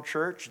Reformed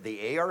Church,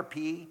 the ARP,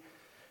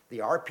 the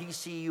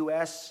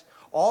RPCUS,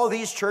 all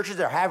these churches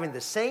are having the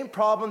same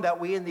problem that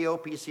we in the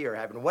OPC are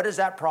having. What is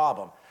that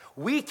problem?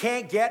 We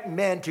can't get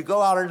men to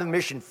go out into the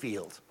mission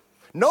field.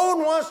 No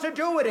one wants to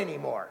do it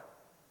anymore.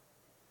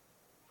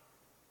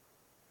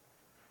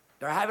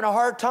 They're having a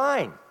hard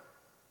time.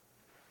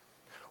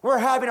 We're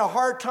having a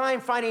hard time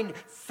finding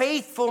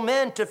faithful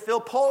men to fill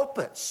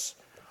pulpits.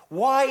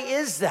 Why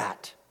is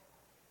that?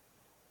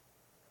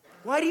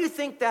 Why do you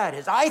think that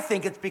is? I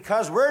think it's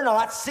because we're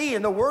not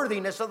seeing the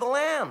worthiness of the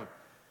Lamb.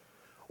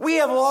 We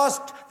have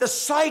lost the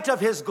sight of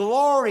his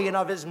glory and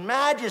of his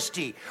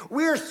majesty.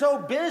 We're so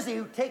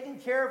busy taking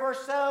care of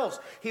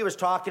ourselves. He was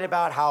talking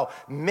about how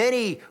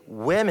many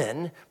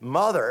women,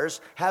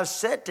 mothers, have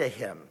said to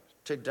him,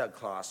 to Doug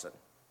Clausen,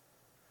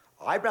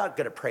 I'm not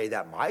going to pray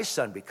that my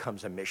son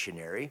becomes a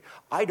missionary.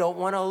 I don't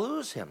want to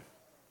lose him.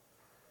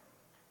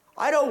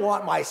 I don't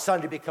want my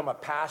son to become a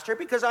pastor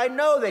because I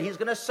know that he's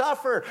going to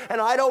suffer, and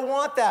I don't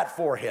want that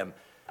for him.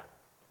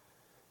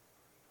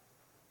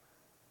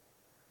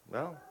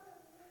 Well,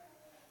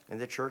 and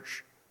the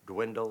church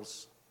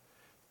dwindles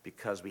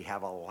because we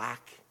have a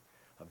lack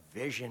of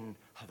vision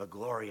of the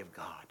glory of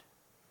God.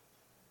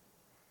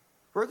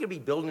 We're going to be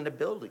building a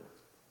building.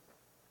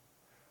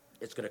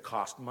 It's going to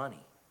cost money.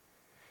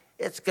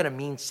 It's going to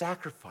mean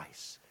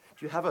sacrifice.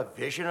 Do you have a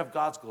vision of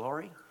God's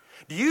glory?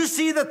 Do you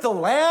see that the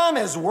Lamb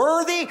is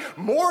worthy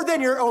more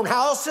than your own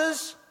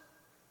houses?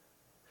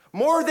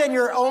 More than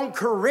your own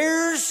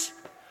careers?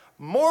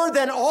 More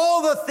than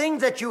all the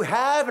things that you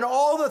have and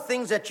all the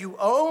things that you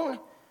own?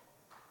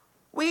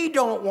 We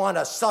don't want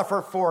to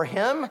suffer for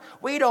him.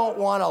 We don't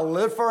want to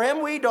live for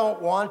him. We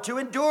don't want to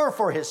endure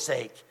for his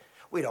sake.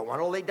 We don't want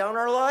to lay down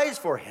our lives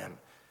for him.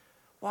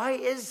 Why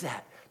is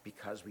that?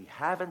 Because we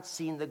haven't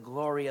seen the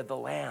glory of the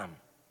Lamb.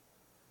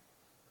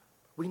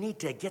 We need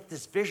to get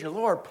this vision.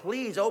 Lord,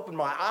 please open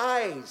my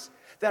eyes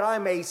that I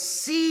may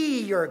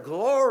see your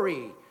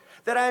glory,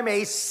 that I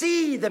may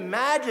see the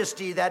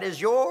majesty that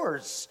is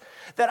yours,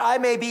 that I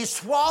may be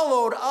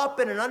swallowed up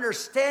in an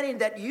understanding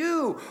that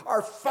you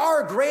are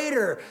far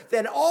greater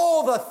than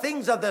all the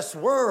things of this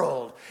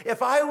world.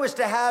 If I was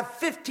to have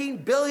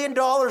 $15 billion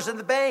in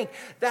the bank,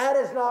 that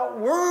is not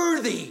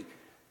worthy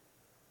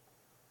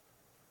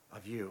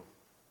of you.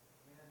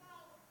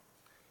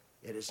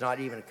 It is not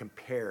even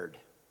compared.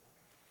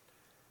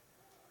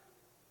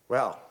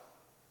 Well,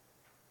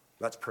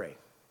 let's pray.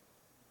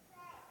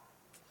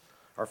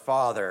 Our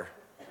Father,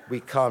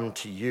 we come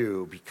to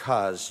you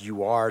because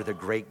you are the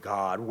great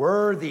God.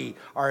 Worthy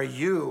are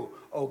you,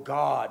 O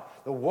God,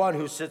 the one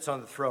who sits on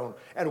the throne.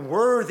 And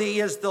worthy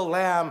is the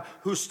Lamb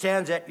who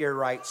stands at your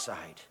right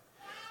side.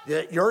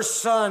 Your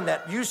Son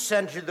that you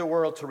sent to the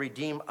world to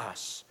redeem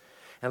us.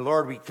 And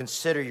Lord, we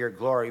consider your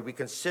glory. We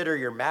consider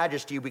your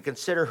majesty. We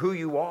consider who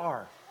you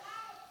are.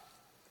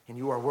 And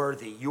you are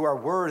worthy. You are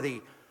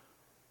worthy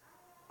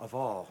of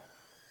all.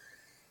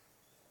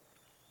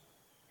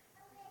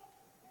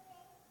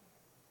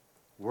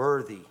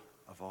 worthy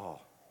of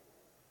all.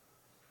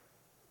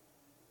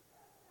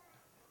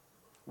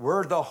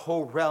 Were the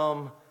whole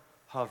realm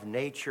of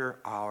nature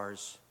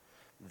ours,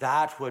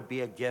 that would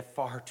be a gift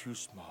far too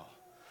small.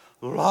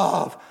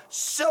 Love,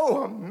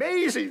 so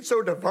amazing,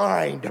 so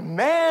divine,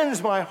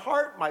 demands my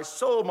heart, my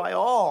soul, my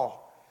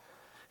all.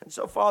 And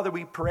so, Father,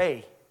 we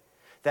pray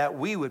that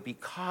we would be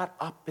caught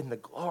up in the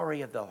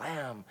glory of the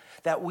Lamb,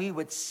 that we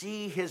would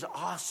see his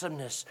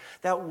awesomeness,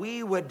 that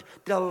we would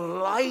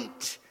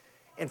delight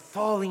in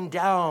falling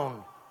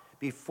down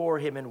before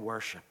him in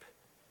worship.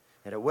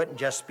 And it wouldn't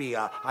just be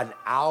an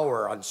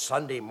hour on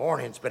Sunday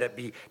mornings, but it'd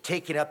be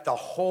taking up the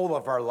whole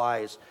of our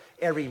lives,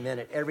 every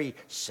minute, every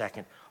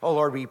second. Oh,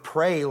 Lord, we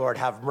pray, Lord,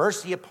 have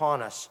mercy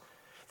upon us,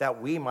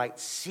 that we might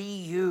see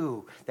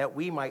you, that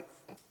we might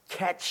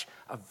catch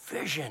a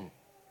vision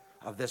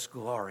of this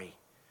glory,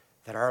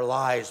 that our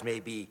lives may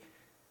be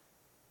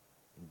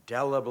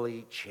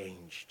indelibly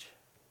changed.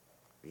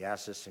 We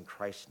ask this in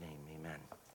Christ's name, amen.